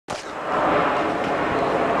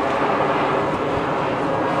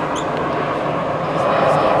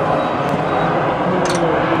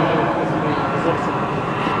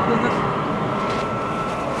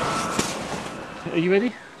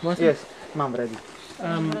Yes, I'm ready.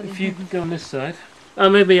 If you go on this side.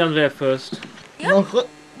 Maybe Andrea first. Jo,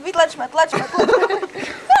 vytlačme.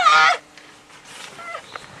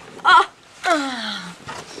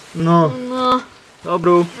 No.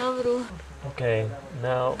 Dobrú. Okay,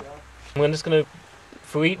 now I'm just gonna,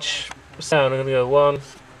 for each sound, I'm gonna go 1,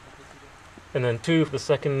 and then 2 for the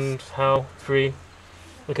second howl, 3.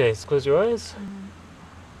 Okay, so close your eyes.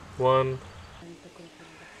 1,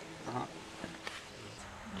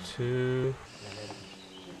 2.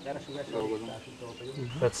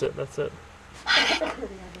 That's it.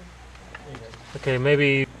 Okay,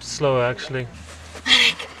 maybe slower actually.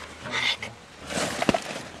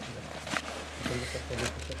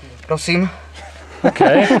 Prosím.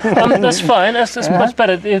 Okay, that's fine. That's much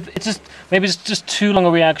better. Maybe it's just too long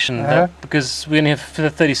a reaction because we only have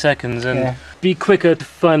 30 seconds, and be quicker to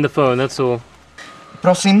find the phone. That's all.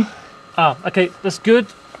 Prosím. Okay, that's good.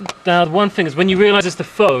 Now, one thing is when you realise it's the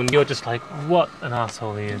phone, you're just like, what an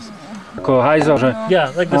asshole he is. Ako hajzel, že? Yeah,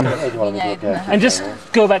 like this. And just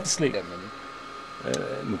go back to sleep.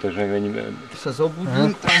 Sa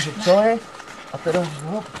zobudím, takže čo je? A teraz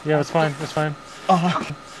zvuk. Yeah, that's fine.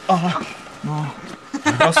 No.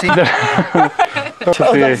 Prosím.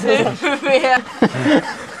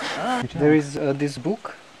 There is this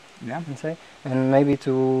book, inside, and maybe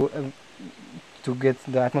to get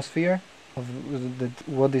the atmosphere of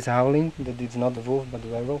what is howling, that it's not the wolf but the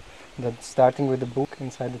werewolf, that starting with the book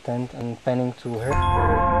inside the tent and panning to her.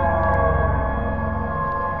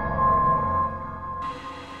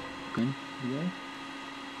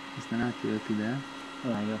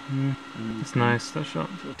 It's nice, that shot.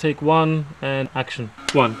 Take 1 and action.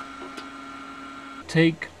 1.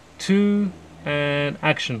 Take 2 and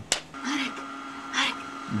action.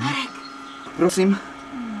 Prosím.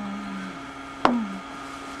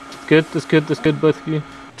 Good, that's good, both of you.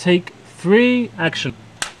 Take 3, action.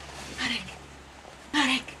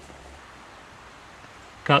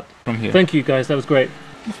 Cut. From here. Thank you guys, that was great.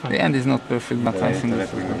 The end is not perfect, but I think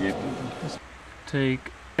it's good.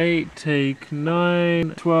 Take 8, take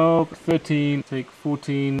 9, 12, 13, take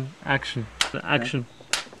 14, action. Action.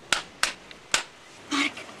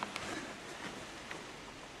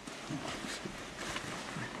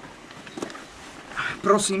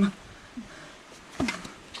 Prosím.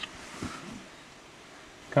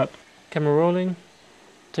 Cut. Camera rolling.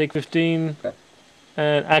 Take 15.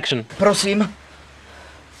 And action. Prosím.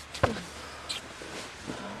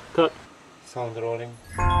 Cut. Sound rolling.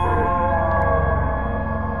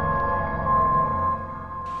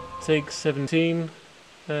 Take 17.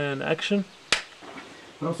 And action.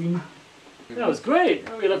 Prosím. That was great.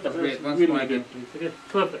 I really loved that. Great. That was really good. Okay,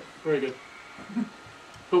 perfect. Very good.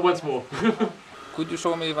 But once more. Could you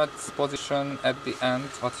show me what's position at the end?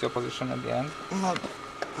 What's your position at the end?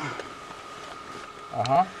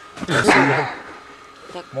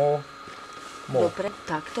 Tak. More. Dobre,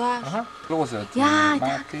 takto až. Closer to Jaj,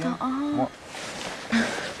 Martin. takto,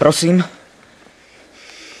 Prosím.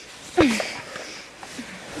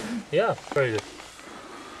 Yeah, very good.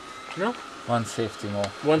 No? 150 more.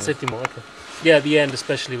 150 more, okay. Yeah, the end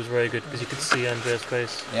especially was very good because you could see Andrea's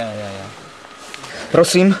face. Yeah.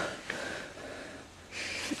 Prosím.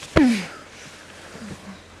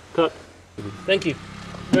 Cut. Thank you.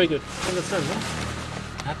 Very good. Understand, huh?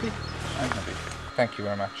 Happy? I'm happy. Thank you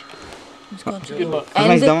very much. Good luck.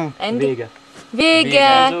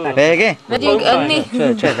 Vega.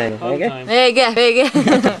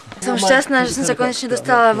 Som šťastná, že som sa konečne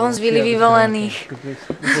dostala von z vily vyvolených.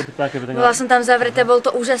 Bola som tam zavretá, bolo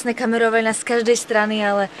to úžasné, kamerovali nás z každej strany,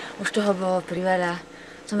 ale už toho bolo priveľa.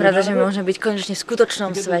 Som rada, že môžeme byť konečne v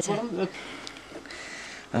skutočnom svete.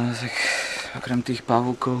 Tak okrem tých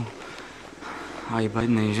pavúkov a iba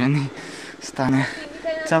jednej ženy stane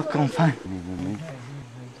celkom fajn.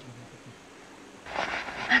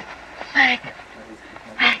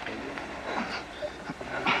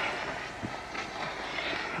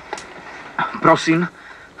 Prosím.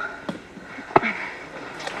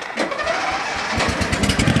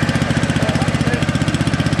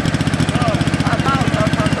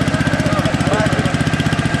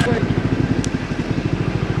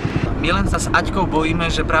 My len sa s Aťkou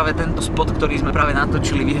bojíme, že práve tento spot, ktorý sme práve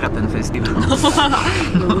natočili, vyhrá ten festival.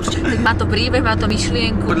 Určite. Má to príbeh, má to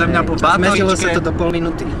myšlienku. Podľa mňa po bátočke... Zmestilo sa to do pol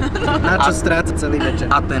minúty. Na čo stráca celý večer.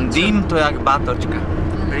 A ten dým to jak bátočka.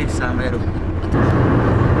 Pri sameru.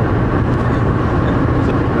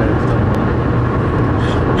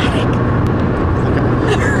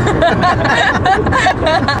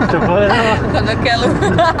 Čo povedala? Do keľu.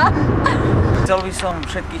 Chcel by som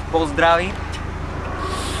všetkých pozdraviť.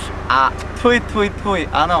 A tvoj,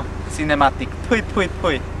 áno, Cinematik, tvoj,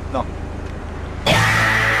 no.